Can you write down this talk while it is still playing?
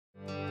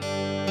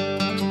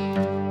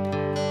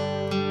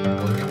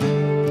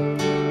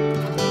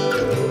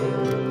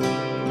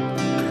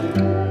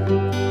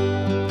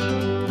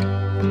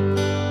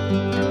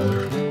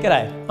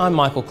I'm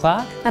Michael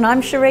Clarke. And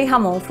I'm Cherie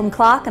Humel from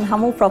Clarke and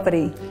Humel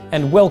Property.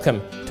 And welcome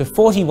to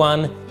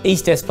 41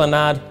 East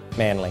Esplanade,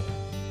 Manly.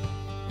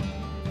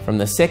 From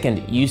the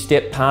second you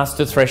step past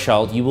the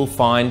threshold, you will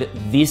find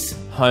this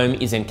home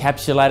is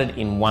encapsulated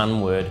in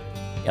one word: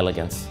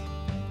 elegance.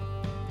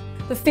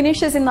 The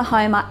finishes in the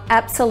home are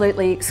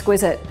absolutely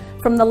exquisite,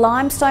 from the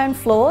limestone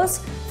floors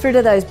through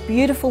to those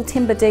beautiful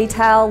timber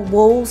detail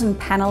walls and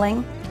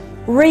panelling,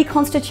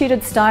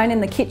 reconstituted stone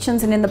in the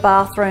kitchens and in the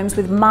bathrooms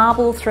with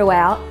marble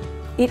throughout.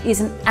 It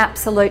is an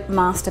absolute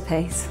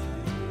masterpiece.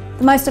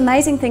 The most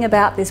amazing thing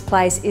about this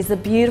place is the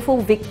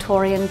beautiful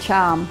Victorian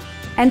charm.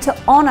 And to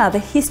honour the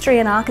history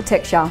and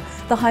architecture,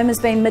 the home has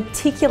been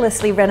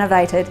meticulously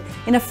renovated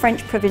in a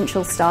French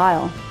provincial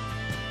style.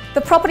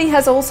 The property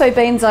has also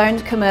been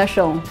zoned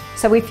commercial,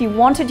 so if you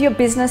wanted your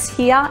business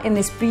here in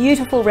this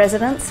beautiful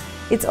residence,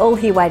 it's all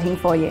here waiting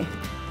for you.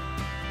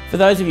 For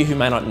those of you who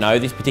may not know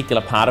this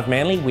particular part of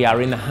Manly, we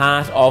are in the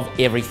heart of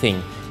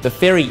everything. The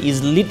ferry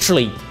is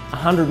literally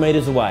 100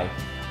 metres away.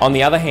 On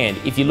the other hand,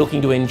 if you're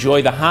looking to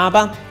enjoy the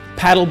harbour,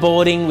 paddle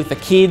boarding with the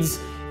kids,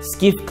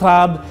 skiff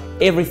club,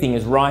 everything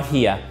is right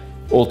here.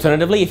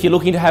 Alternatively, if you're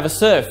looking to have a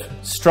surf,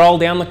 stroll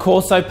down the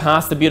Corso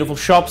past the beautiful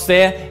shops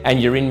there and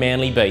you're in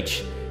Manly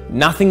Beach.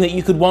 Nothing that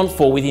you could want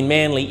for within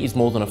Manly is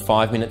more than a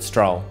 5-minute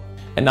stroll.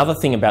 Another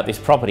thing about this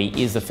property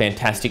is the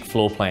fantastic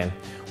floor plan.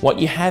 What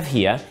you have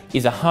here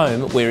is a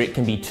home where it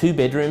can be 2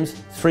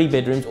 bedrooms, 3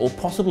 bedrooms, or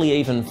possibly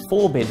even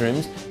 4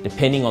 bedrooms,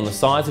 depending on the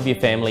size of your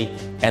family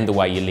and the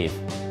way you live.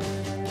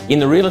 In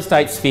the real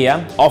estate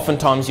sphere,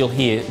 oftentimes you'll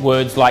hear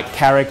words like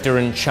character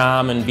and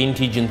charm and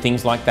vintage and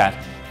things like that.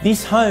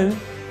 This home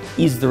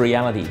is the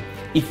reality.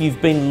 If you've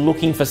been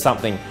looking for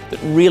something that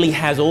really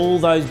has all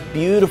those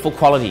beautiful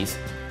qualities,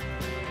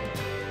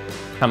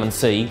 come and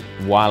see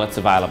while it's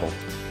available.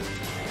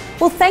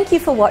 Well, thank you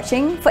for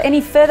watching. For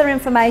any further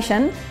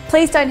information,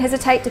 please don't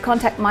hesitate to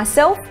contact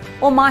myself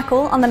or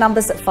Michael on the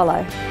numbers that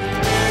follow.